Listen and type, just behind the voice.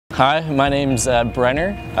Hi, my name's Brenner.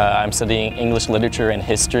 I'm studying English literature and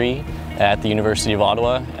history at the University of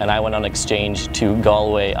Ottawa, and I went on exchange to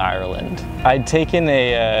Galway, Ireland. I'd taken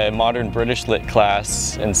a modern British lit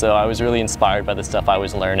class, and so I was really inspired by the stuff I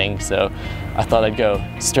was learning, so I thought I'd go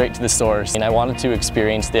straight to the source. And I wanted to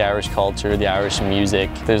experience the Irish culture, the Irish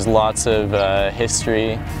music. There's lots of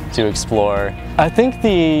history to explore. I think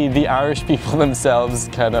the Irish people themselves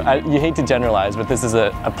kind of, you hate to generalize, but this is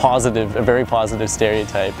a very positive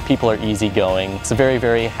stereotype. People are easygoing. It's a very,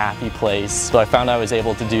 very happy place. So I found I was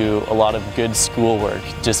able to do a lot of good schoolwork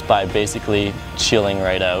just by basically chilling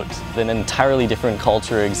right out. An entirely different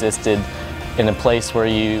culture existed in a place where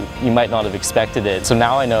you might not have expected it. So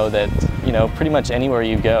now I know that, you know, pretty much anywhere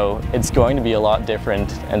you go, it's going to be a lot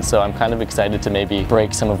different. And so I'm kind of excited to maybe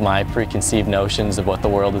break some of my preconceived notions of what the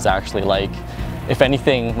world is actually like. If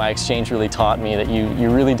anything, my exchange really taught me that you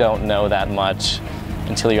really don't know that much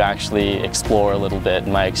until you actually explore a little bit.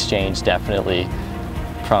 And my exchange definitely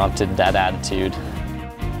prompted that attitude.